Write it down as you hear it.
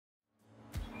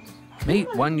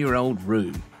Meet one-year-old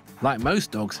Rue. Like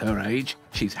most dogs her age,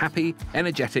 she's happy,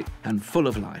 energetic and full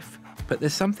of life. But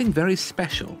there's something very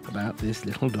special about this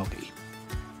little doggy.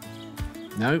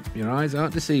 No, your eyes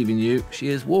aren't deceiving you. She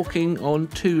is walking on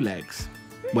 2 legs.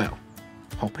 Well,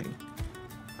 hopping.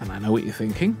 And I know what you're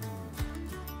thinking.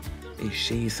 Is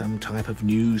she some type of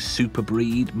new super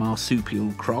breed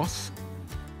marsupial cross?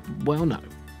 Well, no.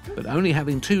 But only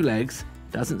having 2 legs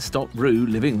doesn't stop Rue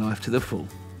living life to the full.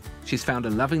 She's found a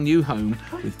loving new home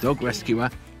with dog rescuer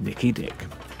Nikki Dick.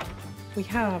 We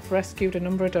have rescued a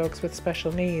number of dogs with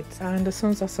special needs, and as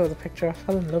soon as I saw the picture, I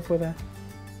fell in love with her.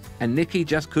 And Nikki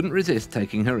just couldn't resist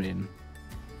taking her in.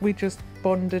 We just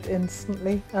bonded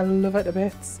instantly. I love her to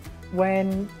bits.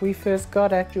 When we first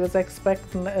got her, she was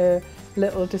expecting a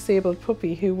little disabled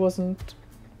puppy who wasn't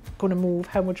going to move.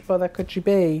 How much bother could she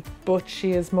be? But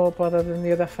she is more bother than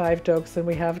the other 5 dogs that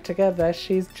we have together.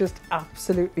 She's just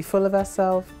absolutely full of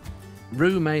herself.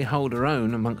 Rue may hold her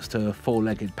own amongst her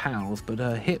 4-legged pals, but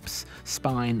her hips,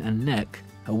 spine and neck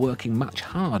are working much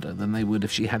harder than they would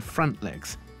if she had front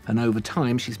legs, and over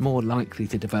time she's more likely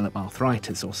to develop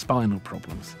arthritis or spinal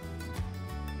problems.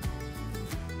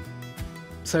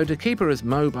 So to keep her as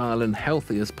mobile and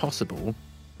healthy as possible,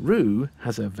 Rue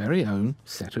has her very own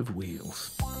set of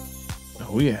wheels.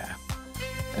 Oh yeah.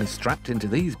 And strapped into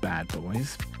these bad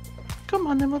boys, Come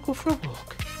on, then we'll go for a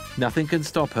walk. nothing can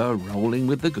stop her rolling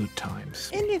with the good times.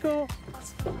 In you go.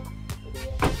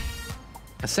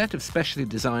 A set of specially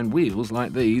designed wheels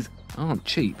like these aren't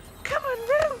cheap, Come on,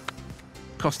 Rue.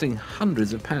 costing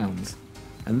hundreds of pounds.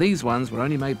 And these ones were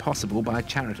only made possible by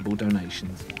charitable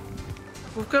donations.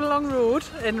 We've got a long road,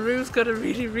 and Rue's got a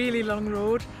really, really long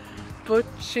road, but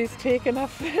she's taken her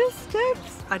first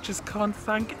steps. I just can't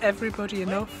thank everybody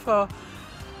enough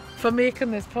for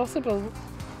making this possible.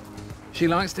 She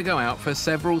likes to go out for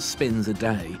several spins a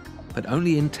day, but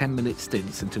only in 10-minute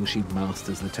stints until she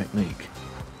masters the technique.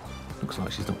 Looks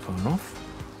like she's not far off.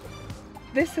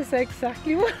 This is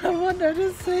exactly what I want her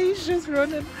to see. She's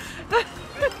running.